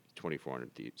Theater,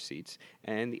 2,400 seats,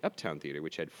 and the Uptown Theater,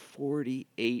 which had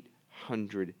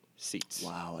 4,800 seats.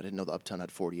 Wow, I didn't know the Uptown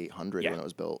had 4,800 when it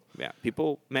was built. Yeah,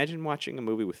 people, imagine watching a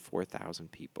movie with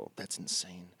 4,000 people. That's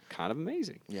insane. Kind of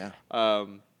amazing. Yeah.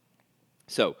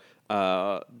 So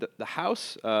the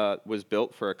house was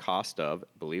built for a cost of,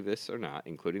 believe this or not,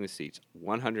 including the seats,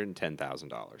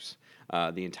 $110,000.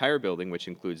 The entire building, which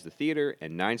includes the theater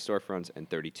and 9 storefronts and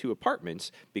 32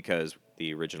 apartments, because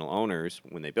the original owners,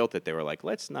 when they built it, they were like,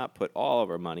 let's not put all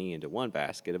of our money into one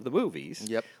basket of the movies.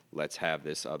 Yep. Let's have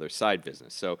this other side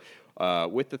business. So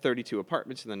with the 32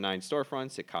 apartments and the 9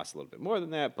 storefronts, it costs a little bit more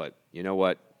than that, but you know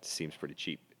what? It seems pretty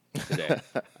cheap today.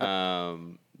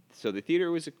 So the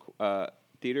theater was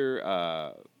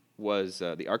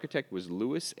the architect was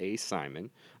Louis A.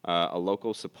 Simon, a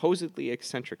local supposedly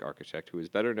eccentric architect who is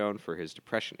better known for his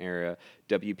Depression-era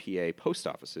WPA post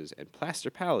offices and plaster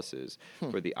palaces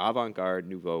for the avant-garde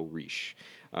nouveau riche.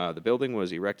 The building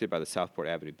was erected by the Southport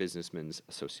Avenue Businessmen's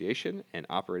Association and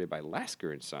operated by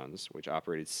Lasker and Sons, which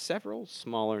operated several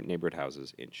smaller neighborhood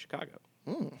houses in Chicago.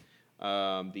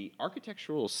 The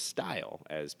architectural style,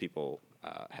 as people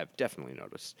have definitely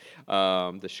noticed.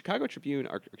 The Chicago Tribune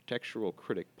architectural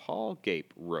critic Paul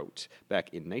Gape wrote back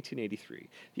in 1983,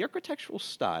 the architectural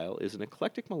style is an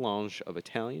eclectic melange of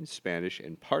Italian, Spanish,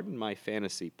 and pardon my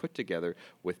fantasy put together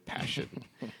with passion.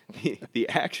 The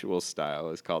actual style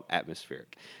is called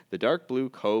atmospheric. The dark blue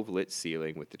cove-lit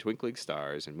ceiling with the twinkling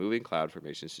stars and moving cloud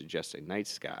formations suggests a night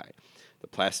sky. The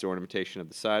plaster ornamentation of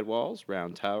the side walls,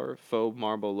 round tower, faux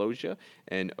marble loggia,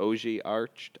 and ogee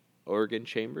arched organ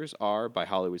chambers are, by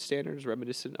Hollywood standards,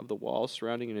 reminiscent of the walls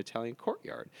surrounding an Italian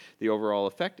courtyard. The overall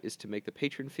effect is to make the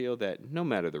patron feel that no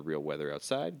matter the real weather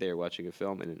outside, they are watching a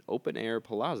film in an open-air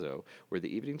palazzo where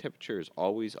the evening temperature is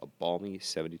always a balmy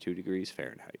 72 degrees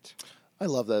Fahrenheit. I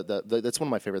love that. That's one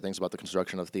of my favorite things about the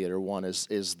construction of Theater One is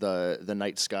the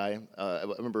night sky. I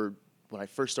remember when I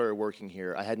first started working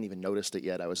here, I hadn't even noticed it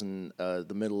yet. I was in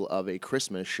the middle of a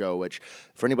Christmas show, which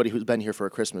for anybody who's been here for a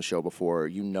Christmas show before,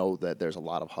 you know that there's a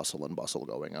lot of hustle and bustle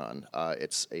going on.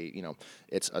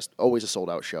 Always a sold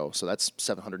out show, so that's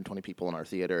 720 people in our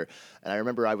theater. And I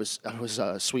remember I was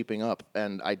sweeping up,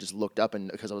 and I just looked up, and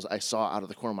because I saw out of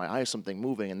the corner of my eye something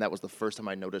moving, and that was the first time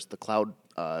I noticed the cloud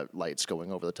lights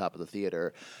going over the top of the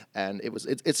theater, and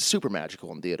it's super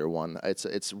magical in Theater One.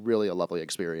 It's really a lovely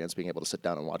experience being able to sit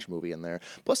down and watch a movie in there.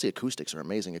 Plus, the acoustics are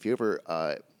amazing. If you ever,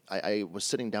 I was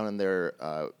sitting down in there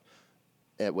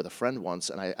with a friend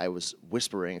once, and I was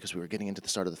whispering because we were getting into the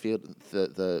start of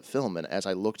the film, and as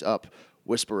I looked up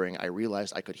whispering, I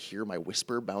realized I could hear my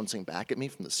whisper bouncing back at me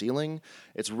from the ceiling.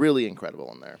 It's really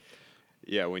incredible in there.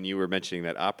 Yeah, when you were mentioning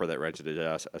that opera that rented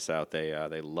us out,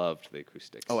 they loved the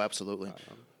acoustics. Oh, absolutely.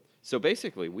 So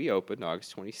basically, we opened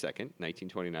August 22nd,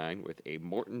 1929, with a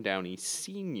Morton Downey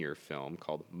Sr. film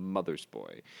called Mother's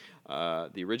Boy.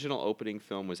 The original opening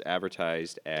film was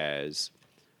advertised as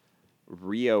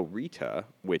Rio Rita,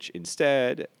 which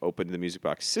instead opened the Music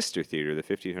Box sister theater, the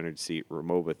 1,500-seat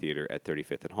Ramova Theater at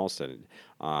 35th and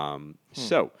Halsted.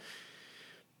 So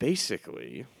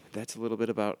basically, that's a little bit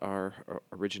about our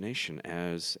origination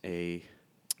as a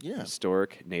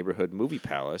historic neighborhood movie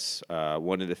palace,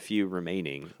 one of the few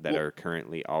remaining that are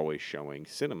currently always showing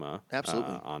cinema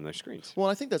on their screens. Well,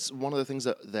 I think that's one of the things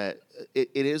that it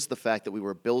is the fact that we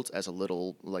were built as a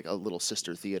little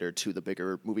sister theater to the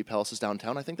bigger movie palaces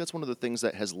downtown. I think that's one of the things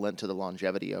that has lent to the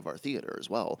longevity of our theater as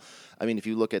well. I mean, if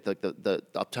you look at the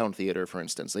Uptown Theater, for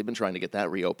instance, they've been trying to get that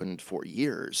reopened for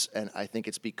years, and I think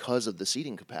it's because of the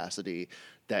seating capacity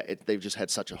that they've just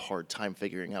had such a hard time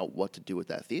figuring out what to do with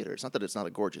that theater. It's not that it's not a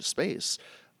gorgeous space,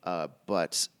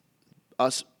 but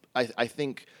I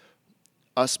think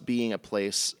us being a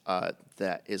place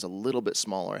that is a little bit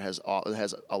smaller has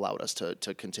allowed us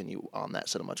to continue on that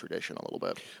cinema tradition a little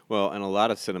bit. Well, and a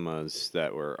lot of cinemas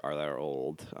that are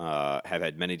old have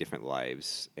had many different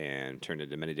lives and turned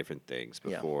into many different things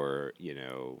before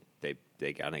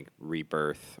they got a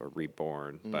rebirth or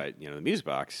reborn. But the Music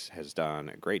Box has done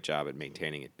a great job at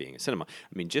maintaining it being a cinema.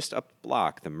 I mean, just up the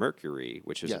block, the Mercury,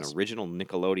 which is an original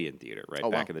Nickelodeon theater, right?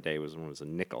 Back in the day, was a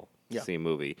nickel to see a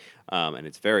movie, and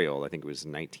it's very old. I think it was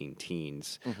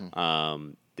 19-teens.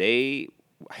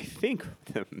 I think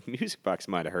the Music Box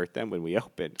might have hurt them when we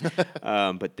opened,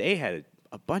 but they had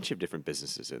a bunch of different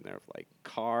businesses in there, like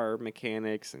car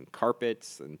mechanics and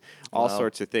carpets and all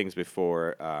sorts of things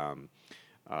before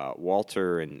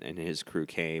Walter and his crew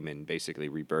came and basically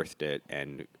rebirthed it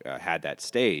and had that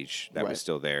stage that was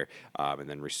still there, and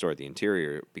then restored the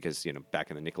interior because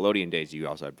back in the Nickelodeon days you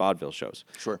also had vaudeville shows.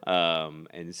 Sure.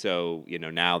 And so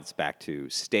now it's back to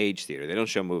stage theater. They don't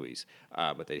show movies,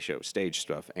 but they show stage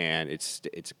stuff, and it's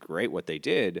great what they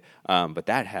did. But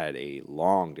that had a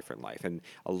long different life, and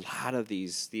a lot of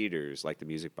these theaters, like the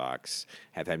Music Box,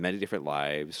 have had many different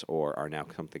lives or are now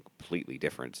something completely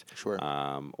different. Sure.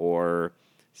 Or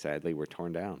sadly, we're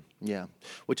torn down. Yeah,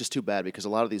 which is too bad because a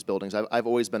lot of these buildings, I've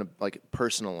always been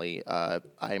personally,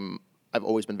 I've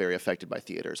always been very affected by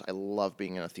theaters. I love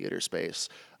being in a theater space,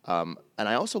 and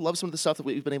I also love some of the stuff that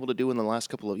we've been able to do in the last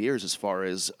couple of years as far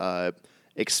as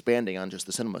expanding on just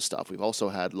the cinema stuff. We've also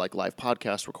had live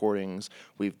podcast recordings.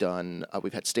 We've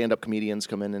had stand-up comedians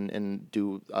come in and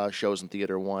do shows in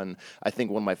Theater One. I think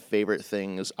one of my favorite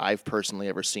things I've personally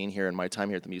ever seen here in my time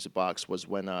here at the Music Box was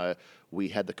when we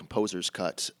had the composer's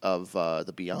cut of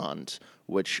The Beyond,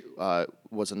 which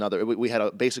was another. We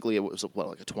had basically it was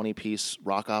like a 20-piece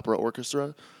rock opera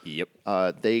orchestra. Yep.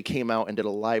 They came out and did a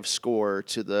live score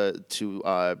to the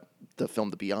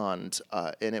film The Beyond,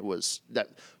 and it was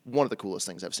one of the coolest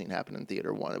things I've seen happen in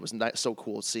Theater One. It was so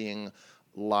cool seeing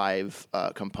live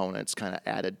components kind of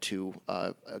added to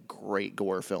a great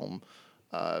gore film.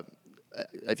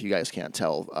 If you guys can't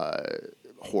tell,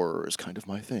 horror is kind of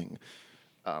my thing.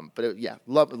 But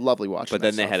lovely watching. But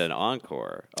then they had an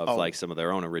encore of some of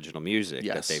their own original music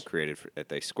that Yes. they've created, that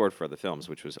they scored for the films,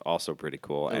 which was also pretty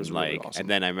cool. It was really awesome. And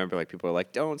then I remember people were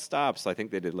like, "Don't stop!" So I think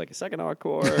they did a second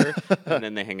encore, and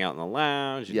then they hang out in the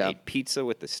lounge and ate pizza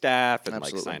with the staff and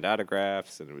Absolutely. signed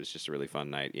autographs, and it was just a really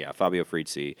fun night. Yeah, Fabio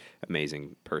Frizzi,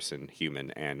 amazing person, human,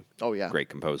 and great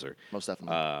composer. Most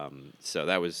definitely. So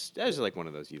that was one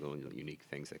of those little unique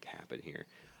things that happened here.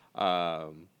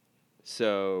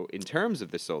 So, in terms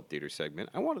of this old theater segment,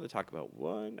 I wanted to talk about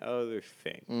one other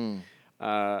thing.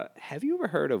 Have you ever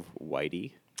heard of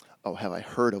Whitey? Oh, have I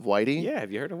heard of Whitey? Yeah,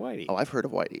 have you heard of Whitey? Oh, I've heard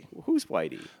of Whitey. Who's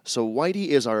Whitey? So Whitey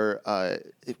is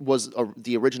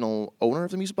the original owner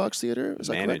of the Music Box Theater. Is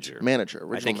that Manager. correct? Manager. I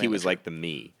Original think he was manager. like the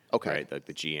me. Okay. Right, like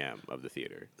the GM of the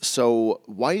theater. So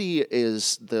Whitey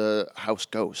is the house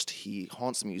ghost. He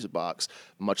haunts the Music Box,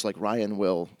 much like Ryan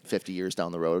will 50 years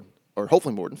down the road, or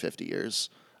hopefully more than 50 years.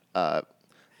 But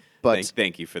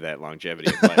Thank you for that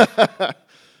longevity of life.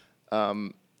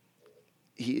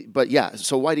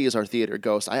 So Whitey is our theater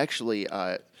ghost. I actually,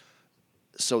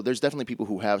 so there's definitely people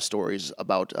who have stories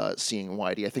about seeing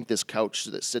Whitey. I think this couch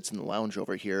that sits in the lounge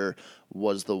over here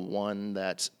was the one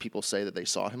that people say that they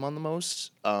saw him on the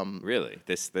most. Really?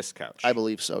 This couch? I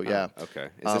believe so. Yeah. Oh, okay.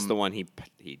 Is this the one he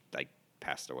like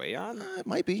passed away on? It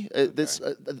might be. I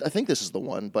think this is the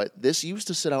one, but this used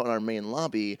to sit out in our main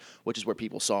lobby, which is where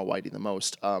people saw Whitey the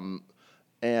most.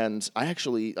 And I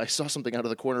saw something out of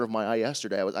the corner of my eye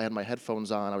yesterday. I had my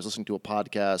headphones on. I was listening to a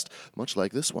podcast, much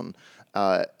like this one,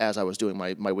 as I was doing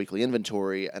my weekly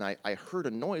inventory. And I heard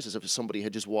a noise as if somebody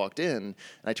had just walked in. And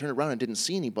I turned around and didn't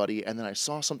see anybody. And then I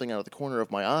saw something out of the corner of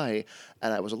my eye.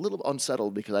 And I was a little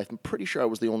unsettled because I'm pretty sure I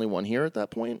was the only one here at that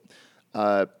point.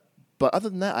 But other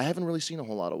than that, I haven't really seen a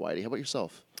whole lot of Whitey. How about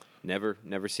yourself? Never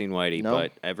seen Whitey, No?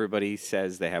 but everybody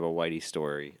says they have a Whitey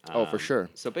story. Oh, for sure.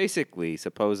 So basically,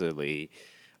 supposedly,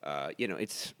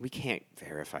 we can't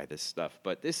verify this stuff,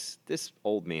 but this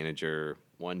old manager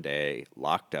one day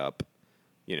locked up,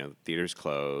 theaters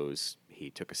closed.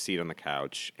 He took a seat on the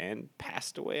couch and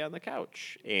passed away on the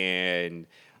couch. And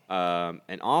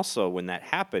also when that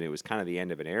happened, it was kind of the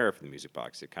end of an era for the Music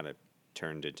Box. It kind of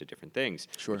turned into different things,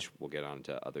 Sure. which we'll get on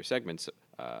to other segments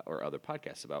or other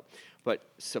podcasts about. But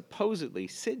supposedly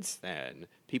since then,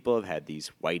 people have had these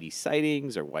Whitey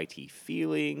sightings or Whitey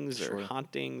feelings Sure. or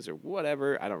hauntings or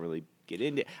whatever. I don't really get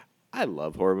into it. I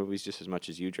love horror movies just as much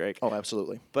as you, Drake. Oh,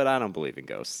 absolutely. But I don't believe in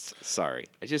ghosts. Sorry.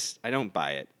 I don't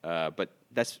buy it. But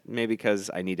that's maybe because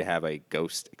I need to have a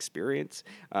ghost experience.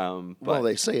 Well,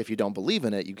 they say if you don't believe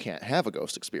in it, you can't have a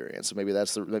ghost experience. So maybe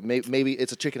maybe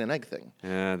it's a chicken and egg thing.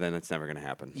 Then it's never going to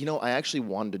happen. I actually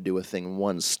wanted to do a thing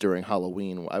once during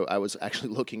Halloween. I was actually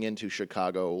looking into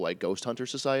Chicago ghost hunter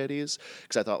societies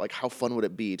because I thought how fun would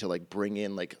it be to bring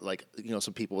in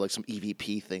some people some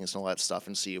EVP things and all that stuff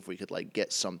and see if we could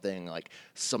get something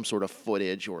some sort of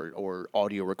footage or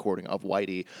audio recording of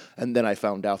Whitey. And then I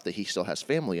found out that he still has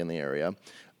family in the area.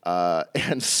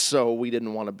 And so we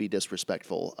didn't want to be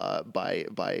disrespectful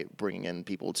by bringing in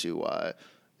people to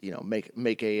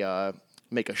make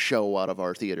a show out of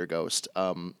our theater ghost.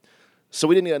 So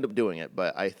we didn't end up doing it,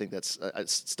 but I think that's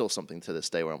it's still something to this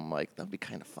day where I'm like, that'd be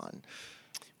kind of fun.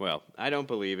 Well, I don't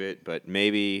believe it, but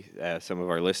maybe some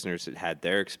of our listeners that had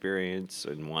their experience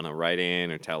and want to write in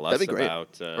or tell us That'd be great.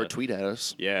 about Or tweet at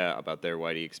us. Yeah, about their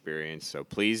Whitey experience. So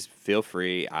please feel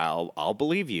free. I'll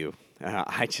believe you.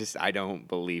 I don't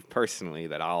believe personally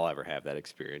that I'll ever have that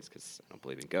experience because I don't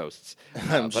believe in ghosts.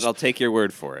 But I'll take your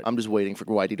word for it. I'm just waiting for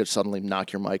Whitey to suddenly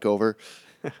knock your mic over.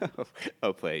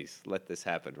 Oh, please, let this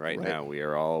happen right now. We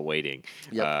are all waiting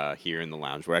here in the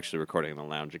lounge. We're actually recording in the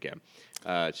lounge again.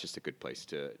 It's just a good place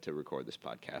to record this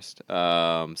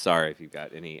podcast. Sorry if you've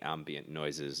got any ambient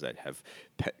noises that have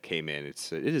came in.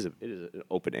 It is an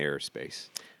open air space.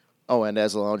 Oh, and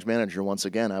as a lounge manager, once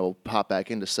again, I will pop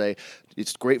back in to say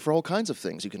it's great for all kinds of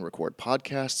things. You can record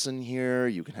podcasts in here.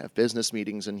 You can have business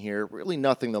meetings in here. Really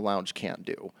nothing the lounge can't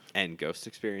do. And ghost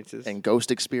experiences.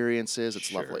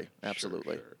 It's lovely.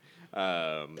 Absolutely. Sure.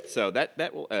 So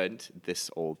that will end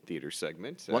this old theater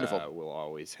segment. Wonderful. We'll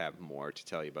always have more to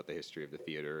tell you about the history of the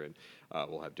theater, and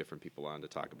we'll have different people on to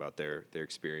talk about their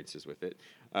experiences with it,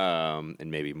 and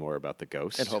maybe more about the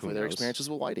ghosts. And hopefully their experiences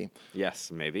with Whitey.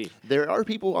 Yes, maybe. There are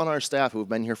people on our staff who have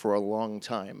been here for a long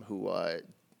time who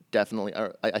definitely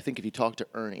are. I think if you talk to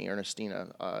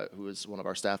Ernestina, who is one of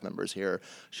our staff members here,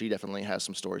 she definitely has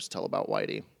some stories to tell about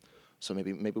Whitey. So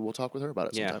maybe we'll talk with her about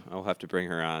it sometime. Yeah, I'll have to bring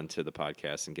her on to the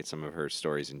podcast and get some of her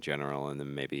stories in general, and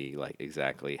then maybe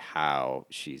exactly how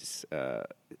she's,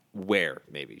 where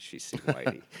maybe she's seen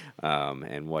Whitey,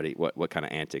 and what kind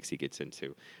of antics he gets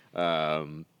into.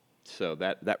 So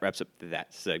that wraps up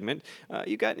that segment.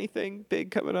 You got anything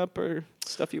big coming up or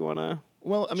stuff you want to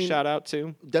shout out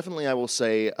to? Definitely, I will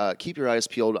say keep your eyes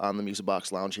peeled on the Music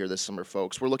Box Lounge here this summer,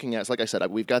 folks. We're looking at, like I said,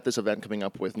 we've got this event coming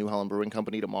up with New Holland Brewing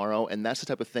Company tomorrow, and that's the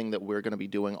type of thing that we're going to be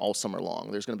doing all summer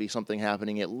long. There's going to be something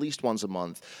happening at least once a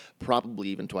month, probably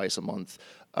even twice a month,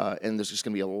 and there's just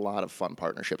going to be a lot of fun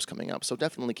partnerships coming up. So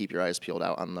definitely keep your eyes peeled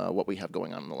out on what we have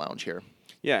going on in the lounge here.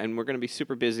 Yeah, and we're going to be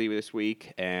super busy this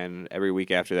week, and every week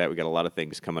after that, we got a lot of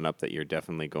things coming up that you're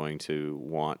definitely going to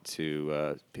want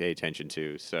to pay attention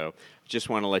to. So, just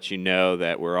want to let you know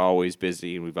that we're always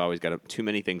busy, and we've always got too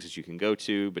many things that you can go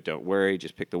to. But don't worry,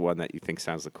 just pick the one that you think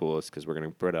sounds the coolest, because we're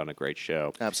going to put on a great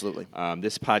show. Absolutely.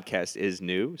 This podcast is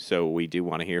new, so we do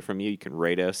want to hear from you. You can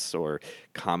rate us, or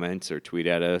comment, or tweet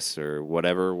at us, or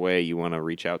whatever way you want to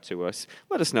reach out to us.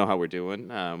 Let us know how we're doing.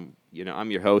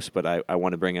 I'm your host, but I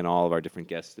want to bring in all of our different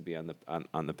guests to be on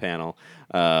the panel,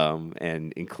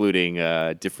 and including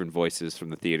different voices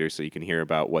from the theater, so you can hear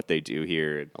about what they do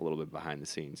here and a little bit behind the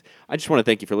scenes. I just want to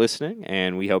thank you for listening,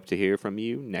 and we hope to hear from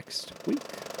you next week.